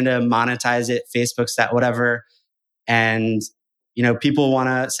not trying to monetize it, Facebook stat, whatever. And, people want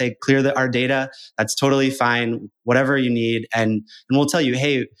to say, clear our data. That's totally fine. Whatever you need. And we'll tell you,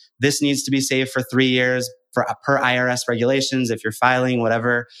 hey, this needs to be saved for 3 years per IRS regulations if you're filing,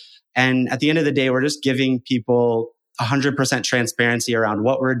 whatever. And at the end of the day, we're just giving people 100% transparency around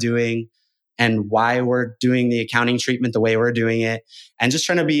what we're doing and why we're doing the accounting treatment the way we're doing it, and just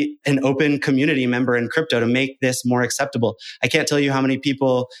trying to be an open community member in crypto to make this more acceptable. I can't tell you how many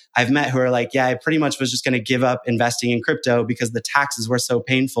people I've met who are like, I pretty much was just going to give up investing in crypto because the taxes were so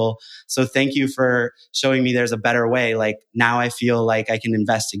painful. So thank you for showing me there's a better way. Like now I feel like I can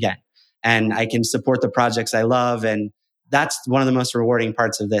invest again and I can support the projects I love. And that's one of the most rewarding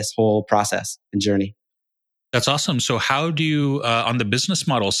parts of this whole process and journey. That's awesome. So how do you, on the business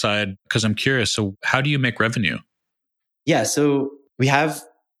model side, because I'm curious, so how do you make revenue? Yeah, so we have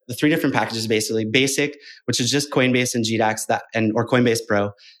the 3 different packages, basically. Basic, which is just Coinbase and GDAX or Coinbase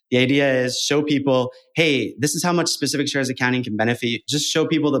Pro. The idea is show people, hey, this is how much specific shares accounting can benefit you. Just show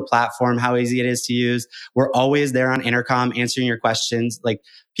people the platform, how easy it is to use. We're always there on Intercom answering your questions, like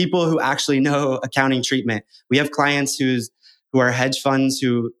people who actually know accounting treatment. We have clients who are hedge funds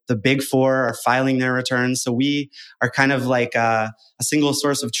who the big 4 are filing their returns. So we are kind of like a single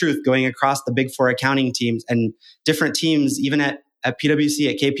source of truth going across the big 4 accounting teams, and different teams, even at PwC,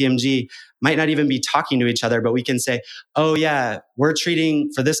 at KPMG, might not even be talking to each other, but we can say, oh yeah, we're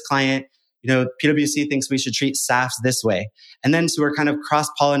treating for this client, PwC thinks we should treat SAFs this way. And then so we're kind of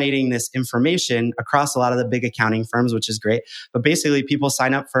cross-pollinating this information across a lot of the big accounting firms, which is great. But basically people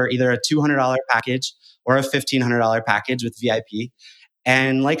sign up for either a $200 package or a $1,500 package with VIP.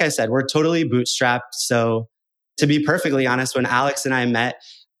 And like I said, we're totally bootstrapped. So to be perfectly honest, when Alex and I met,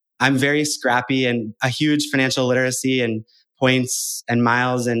 I'm very scrappy and a huge financial literacy and points and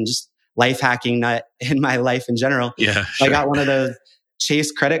miles and just life hacking nut in my life in general. Yeah, sure. I got one of those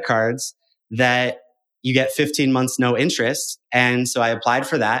Chase credit cards that you get 15 months, no interest. And so I applied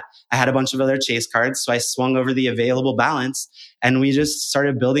for that. I had a bunch of other Chase cards. So I swung over the available balance and we just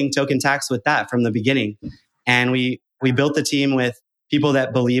started building Token Tax with that from the beginning. And we built the team with people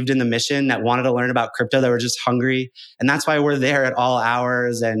that believed in the mission, that wanted to learn about crypto, that were just hungry. And that's why we're there at all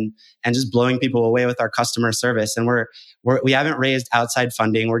hours and just blowing people away with our customer service. And we haven't raised outside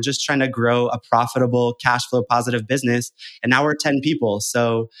funding. We're just trying to grow a profitable, cash flow positive business. And now we're 10 people.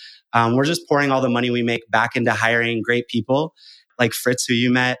 So we're just pouring all the money we make back into hiring great people like Fritz, who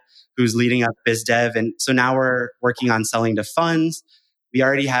you met, who's leading up BizDev. And so now we're working on selling to funds. We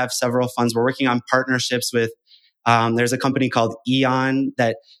already have several funds. We're working on partnerships with, there's a company called Eon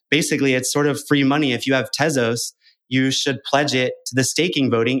that basically it's sort of free money. If you have Tezos, you should pledge it to the staking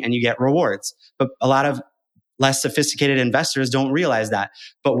voting and you get rewards. But a lot of less sophisticated investors don't realize that.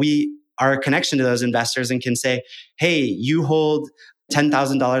 But we are a connection to those investors and can say, hey, you hold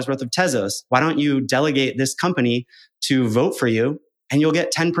 $10,000 worth of Tezos. Why don't you delegate this company to vote for you and you'll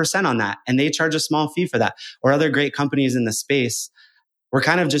get 10% on that. And they charge a small fee for that. Or other great companies in the space. We're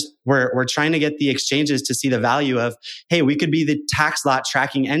kind of just, we're trying to get the exchanges to see the value of, hey, we could be the tax lot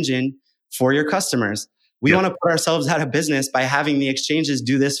tracking engine for your customers. We want to put ourselves out of business by having the exchanges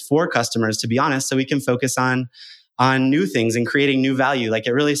do this for customers, to be honest, so we can focus on new things and creating new value. Like,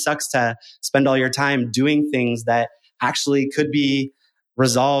 it really sucks to spend all your time doing things that actually could be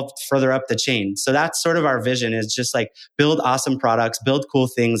resolved further up the chain. So that's sort of our vision, is just like build awesome products, build cool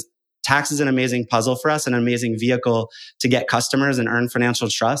things. Tax is an amazing puzzle for us, an amazing vehicle to get customers and earn financial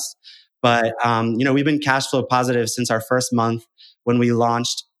trust. But, we've been cash flow positive since our first month when we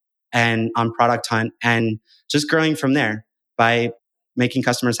launched and on Product Hunt, and just growing from there by making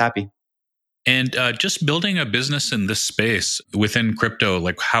customers happy. And just building a business in this space within crypto,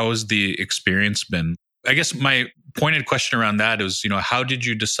 like, how has the experience been? I guess my pointed question around that is, how did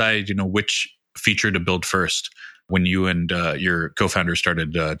you decide, which feature to build first when you and your co-founder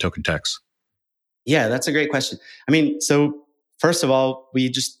started TokenTax? Yeah, that's a great question. So first of all, we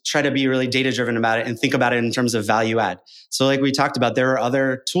just try to be really data-driven about it and think about it in terms of value add. So like we talked about, there are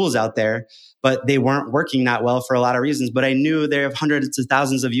other tools out there, but they weren't working that well for a lot of reasons. But I knew they have hundreds of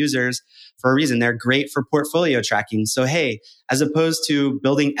thousands of users for a reason. They're great for portfolio tracking. So hey, as opposed to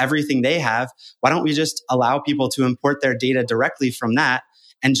building everything they have, why don't we just allow people to import their data directly from that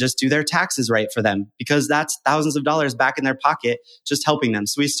and just do their taxes right for them? Because that's thousands of dollars back in their pocket, just helping them.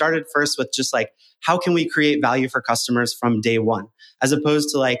 So we started first with just like, how can we create value for customers from day one? As opposed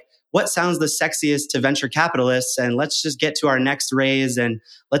to like, what sounds the sexiest to venture capitalists, and let's just get to our next raise and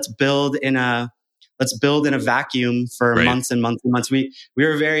let's build in a vacuum for months and months and months.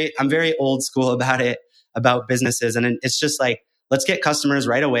 I'm very old school about it, about businesses. And it's just like, let's get customers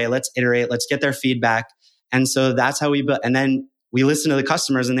right away. Let's iterate. Let's get their feedback. And so that's how we built. And then we listened to the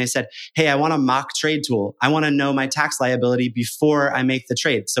customers and they said, hey, I want a mock trade tool. I want to know my tax liability before I make the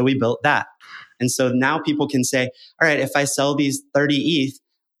trade. So we built that. And so now people can say, all right, if I sell these 30 ETH,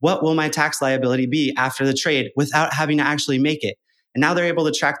 what will my tax liability be after the trade without having to actually make it? And now they're able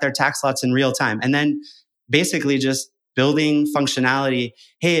to track their tax lots in real time. And then basically just building functionality.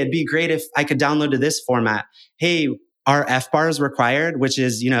 Hey, it'd be great if I could download to this format. Hey, are FBARs required? Which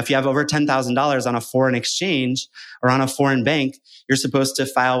is, if you have over $10,000 on a foreign exchange or on a foreign bank, you're supposed to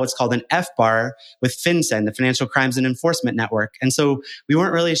file what's called an FBAR with FinCEN, the Financial Crimes and Enforcement Network. And so we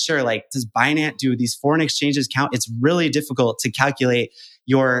weren't really sure, like, does Binance, do these foreign exchanges count? It's really difficult to calculate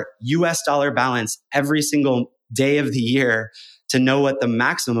your US dollar balance every single day of the year to know what the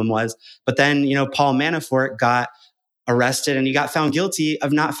maximum was. But then, Paul Manafort got arrested and he got found guilty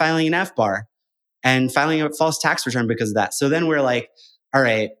of not filing an FBAR and filing a false tax return because of that. So then we're like, all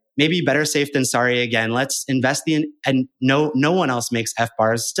right, maybe better safe than sorry again. Let's invest and no one else makes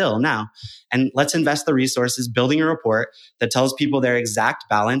FBARs still now. And let's invest the resources building a report that tells people their exact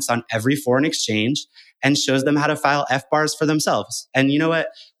balance on every foreign exchange and shows them how to file FBARs for themselves. And you know what?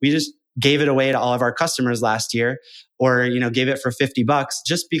 We just gave it away to all of our customers last year, or, gave it for $50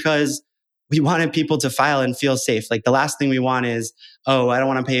 just because we wanted people to file and feel safe. Like, the last thing we want is, oh, I don't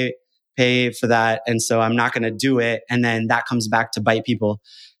want to pay for that, and so I'm not going to do it. And then that comes back to bite people.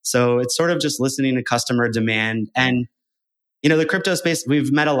 So it's sort of just listening to customer demand. And, the crypto space,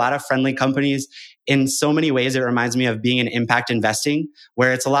 we've met a lot of friendly companies. In so many ways, it reminds me of being in impact investing,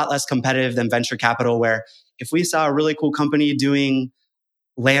 where it's a lot less competitive than venture capital, where if we saw a really cool company doing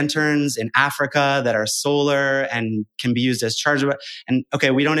lanterns in Africa that are solar and can be used as chargeable, and okay,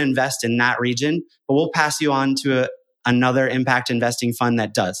 we don't invest in that region, but we'll pass you on to another impact investing fund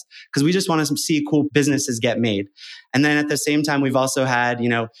that does, because we just want to see cool businesses get made. And then at the same time, we've also had,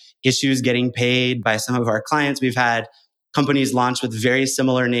 issues getting paid by some of our clients. We've had companies launch with very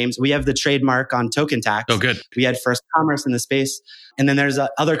similar names. We have the trademark on TokenTax. Oh, good. We had First Commerce in the space. And then there's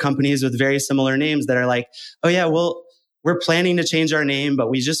other companies with very similar names that are like, oh yeah, well, we're planning to change our name, but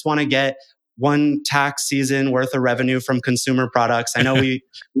we just want to get one tax season worth of revenue from consumer products. I know we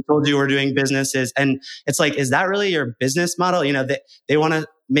told you we're doing businesses, and it's like, is that really your business model? They want to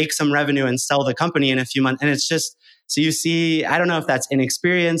make some revenue and sell the company in a few months. And it's just, so you see, I don't know if that's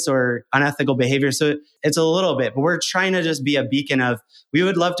inexperience or unethical behavior. So it's a little bit, but we're trying to just be a beacon of, we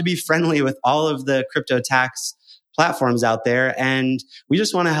would love to be friendly with all of the crypto tax platforms out there. And we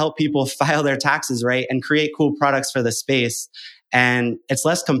just want to help people file their taxes right and create cool products for the space. And it's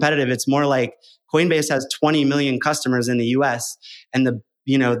less competitive. It's more like Coinbase has 20 million customers in the US, and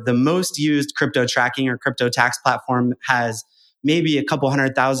the most used crypto tracking or crypto tax platform has maybe a couple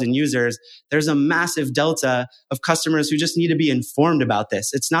 100,000 users. There's a massive delta of customers who just need to be informed about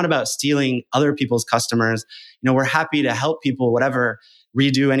this. It's not about stealing other people's customers. We're happy to help people, whatever,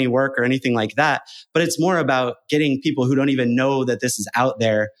 redo any work or anything like that. But it's more about getting people who don't even know that this is out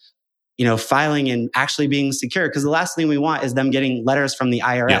there, filing and actually being secure. Because the last thing we want is them getting letters from the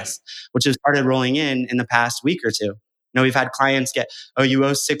IRS, which has started rolling in the past week or two. We've had clients get, oh, you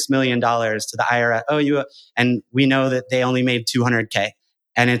owe $6 million to the IRS. Oh, and we know that they only made 200K.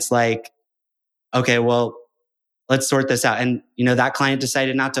 And it's like, okay, well, let's sort this out. And, that client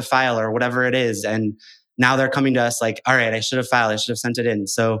decided not to file or whatever it is. And now they're coming to us like, all right, I should have filed. I should have sent it in.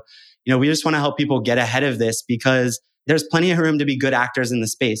 So, we just want to help people get ahead of this because there's plenty of room to be good actors in the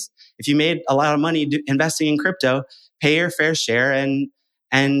space. If you made a lot of money investing in crypto, pay your fair share and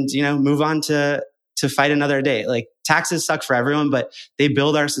move on to fight another day. Like taxes suck for everyone, but they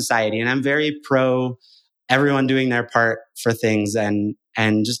build our society. And I'm very pro everyone doing their part for things and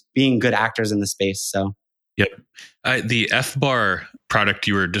just being good actors in the space. So, yep. The FBAR product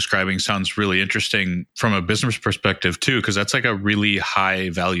you were describing sounds really interesting from a business perspective too, because that's like a really high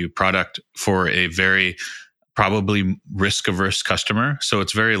value product for a very probably risk averse customer. So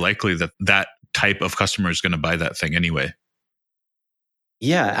it's very likely that type of customer is going to buy that thing anyway.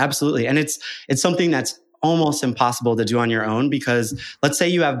 Yeah, absolutely. And it's something that's almost impossible to do on your own because let's say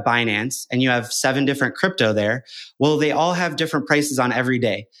you have Binance and you have 7 different crypto there. Well, they all have different prices on every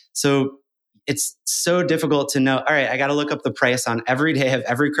day. So it's so difficult to know, all right, I got to look up the price on every day of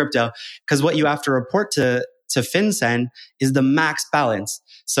every crypto because what you have to report to FinCEN is the max balance.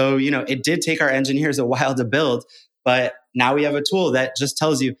 So, it did take our engineers a while to build, but now we have a tool that just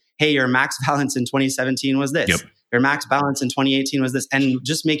tells you, hey, your max balance in 2017 was this. Yep. Your max balance in 2018 was this. And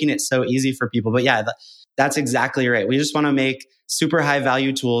just making it so easy for people. But yeah, that's exactly right. We just want to make super high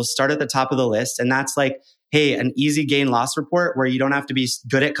value tools start at the top of the list. And that's like, hey, an easy gain loss report where you don't have to be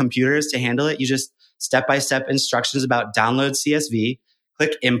good at computers to handle it. You just step-by-step instructions about download CSV,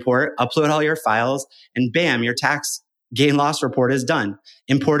 click import, upload all your files, and bam, your tax gain loss report is done.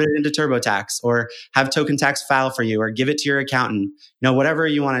 Import it into TurboTax or have TokenTax file for you or give it to your accountant. Whatever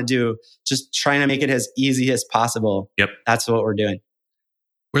you want to do, just trying to make it as easy as possible. Yep. That's what we're doing.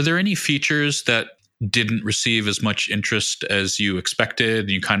 Were there any features that didn't receive as much interest as you expected?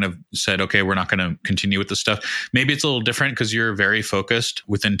 You kind of said, okay, we're not going to continue with this stuff. Maybe it's a little different because you're very focused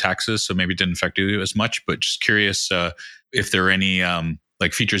within taxes, so maybe it didn't affect you as much, but just curious if there are any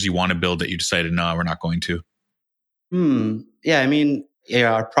like features you want to build that you decided, no, we're not going to. Yeah,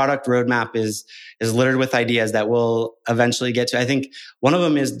 our product roadmap is littered with ideas that we'll eventually get to. I think one of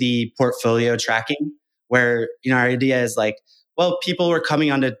them is the portfolio tracking, where our idea is like, well, people were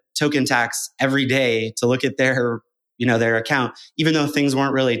coming onto TokenTax every day to look at their account, even though things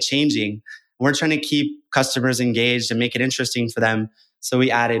weren't really changing. We're trying to keep customers engaged and make it interesting for them. So we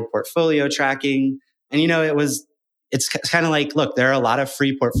added portfolio tracking, and it's kind of like, look, there are a lot of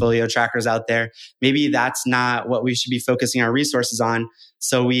free portfolio trackers out there. Maybe that's not what we should be focusing our resources on.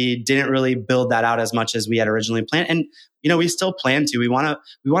 So we didn't really build that out as much as we had originally planned. And, we still plan to. We want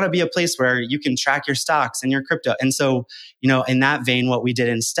to be a place where you can track your stocks and your crypto. And so, in that vein, what we did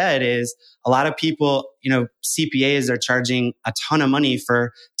instead is a lot of people, CPAs are charging a ton of money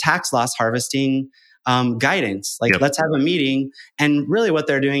for tax loss harvesting guidance. Like, Yep. Let's have a meeting. And really what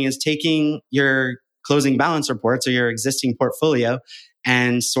they're doing is taking your closing balance reports or your existing portfolio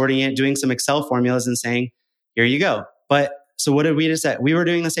and sorting it, doing some Excel formulas and saying, here you go. But so what did we decide? We were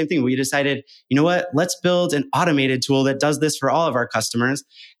doing the same thing. We decided, let's build an automated tool that does this for all of our customers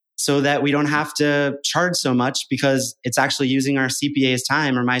so that we don't have to charge so much because it's actually using our CPA's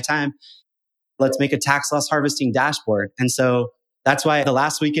time or my time. Let's make a tax loss harvesting dashboard. And so that's why the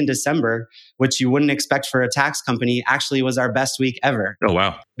last week in December, which you wouldn't expect for a tax company, actually was our best week ever. Oh,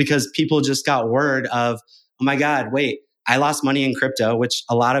 wow. Because people just got word of, oh my God, wait, I lost money in crypto, which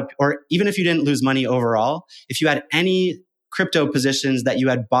or even if you didn't lose money overall, if you had any crypto positions that you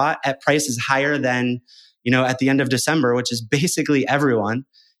had bought at prices higher than, at the end of December, which is basically everyone,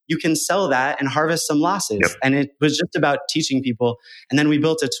 you can sell that and harvest some losses. Yep. And it was just about teaching people. And then we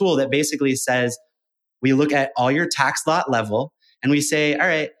built a tool that basically says, we look at all your tax lot level and we say, all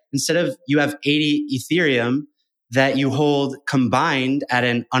right, instead of you have 80 Ethereum that you hold combined at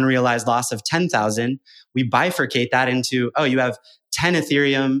an unrealized loss of 10,000, we bifurcate that into, you have 10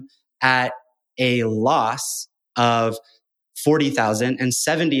 Ethereum at a loss of 40,000 and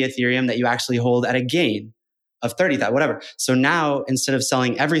 70 Ethereum that you actually hold at a gain of 30,000, whatever. So now instead of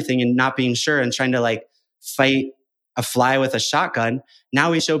selling everything and not being sure and trying to fight a fly with a shotgun,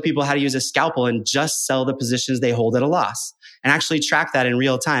 now we show people how to use a scalpel and just sell the positions they hold at a loss and actually track that in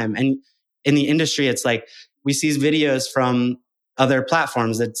real time. And in the industry, it's like we see videos from other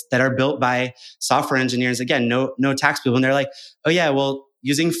platforms that are built by software engineers. Again, no tax people. And they're like, oh yeah, well,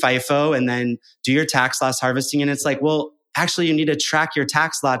 using FIFO and then do your tax loss harvesting. And it's like, well, actually you need to track your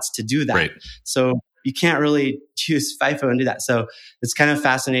tax lots to do that. Right. So you can't really use FIFO and do that. So it's kind of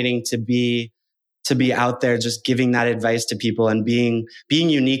fascinating to be out there just giving that advice to people and being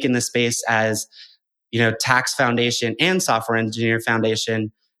unique in the space as tax foundation and software engineer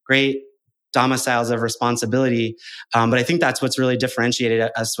foundation, great domiciles of responsibility. But I think that's what's really differentiated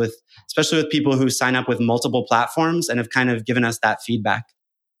us especially with people who sign up with multiple platforms and have kind of given us that feedback.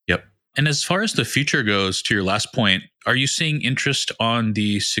 Yep. And as far as the future goes, to your last point, are you seeing interest on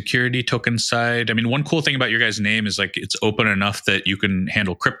the security token side? I mean, one cool thing about your guys' name is like it's open enough that you can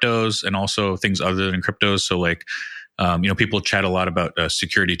handle cryptos and also things other than cryptos. So like, people chat a lot about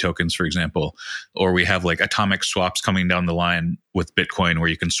security tokens, for example, or we have like atomic swaps coming down the line with Bitcoin where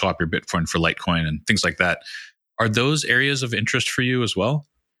you can swap your Bitcoin for Litecoin and things like that. Are those areas of interest for you as well?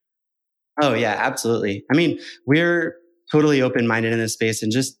 Oh, yeah, absolutely. I mean, we're totally open-minded in this space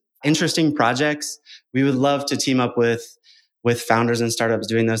and just interesting projects. We would love to team up with founders and startups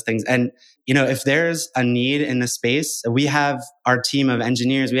doing those things. And, if there's a need in the space, we have our team of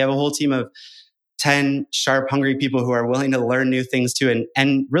engineers. We have a whole team of 10 sharp, hungry people who are willing to learn new things too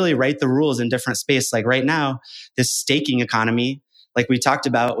and really write the rules in different space. Like right now, this staking economy, like we talked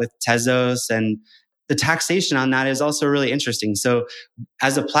about with Tezos, and the taxation on that is also really interesting. So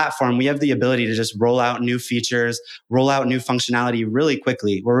as a platform, we have the ability to just roll out new features, roll out new functionality really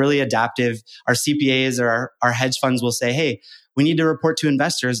quickly. We're really adaptive. Our CPAs or our hedge funds will say, hey, we need to report to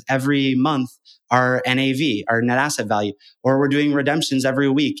investors every month our NAV, our net asset value, or we're doing redemptions every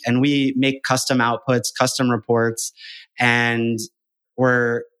week and we make custom outputs, custom reports, and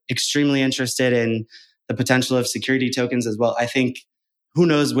we're extremely interested in the potential of security tokens as well. I think who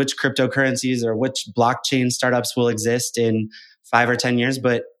knows which cryptocurrencies or which blockchain startups will exist in 5 or 10 years,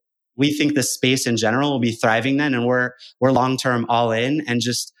 but we think the space in general will be thriving then, and we're long-term all in, and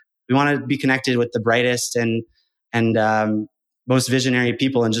just we want to be connected with the brightest and most visionary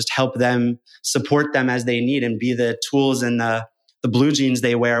people and just help them, support them as they need, and be the tools and the blue jeans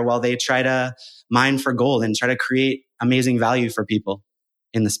they wear while they try to mine for gold and try to create amazing value for people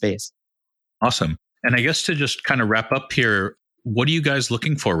in the space. Awesome. And I guess to just kind of wrap up here, what are you guys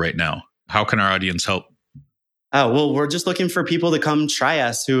looking for right now? How can our audience help? Oh, well, we're just looking for people to come try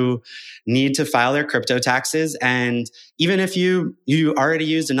us who need to file their crypto taxes. And even if you already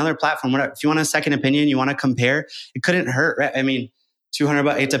used another platform, if you want a second opinion, you want to compare, it couldn't hurt, right? I mean,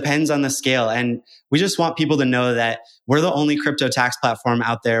 $200, it depends on the scale. And we just want people to know that we're the only crypto tax platform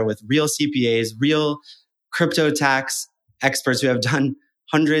out there with real CPAs, real crypto tax experts who have done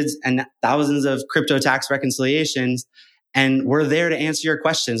hundreds and thousands of crypto tax reconciliations. And we're there to answer your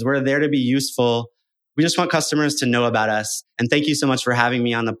questions. We're there to be useful. We just want customers to know about us. And thank you so much for having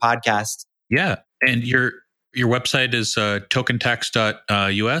me on the podcast. Yeah. And your website is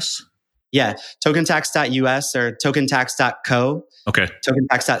tokentax.us? Yeah. Tokentax.us or tokentax.co. Okay.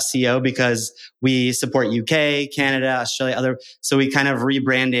 Tokentax.co, because we support UK, Canada, Australia, so we kind of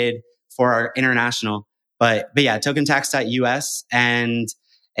rebranded for our international. But yeah, tokentax.us. And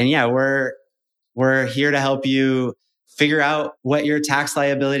yeah, we're here to help you figure out what your tax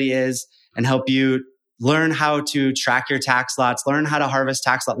liability is and help you learn how to track your tax lots, learn how to harvest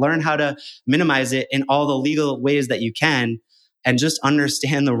tax lot, learn how to minimize it in all the legal ways that you can, and just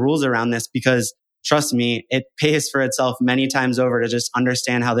understand the rules around this, because trust me, it pays for itself many times over to just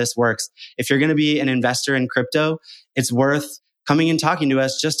understand how this works. If you're going to be an investor in crypto, it's worth coming and talking to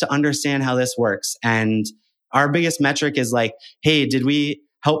us just to understand how this works. And our biggest metric is like, hey, did we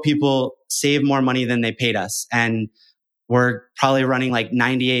help people save more money than they paid us? And we're probably running like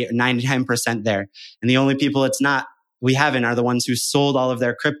 98 or 99% there. And the only people we haven't are the ones who sold all of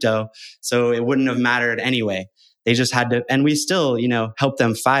their crypto. So it wouldn't have mattered anyway. They just had to, and we still, helped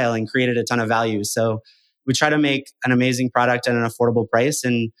them file and created a ton of value. So we try to make an amazing product at an affordable price,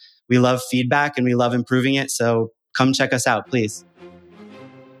 and we love feedback and we love improving it. So come check us out, please.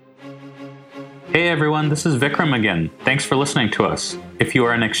 Hey everyone, this is Vikram again. Thanks for listening to us. If you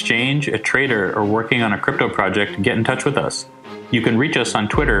are an exchange, a trader, or working on a crypto project, get in touch with us. You can reach us on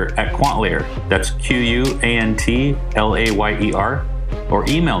Twitter at QuantLayer, that's QUANTLAYER, or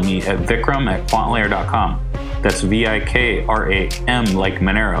email me at vikram@quantlayer.com. That's VIKRAM like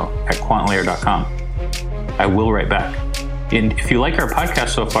Monero at quantlayer.com. I will write back. And if you like our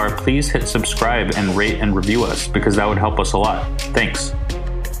podcast so far, please hit subscribe and rate and review us, because that would help us a lot. Thanks.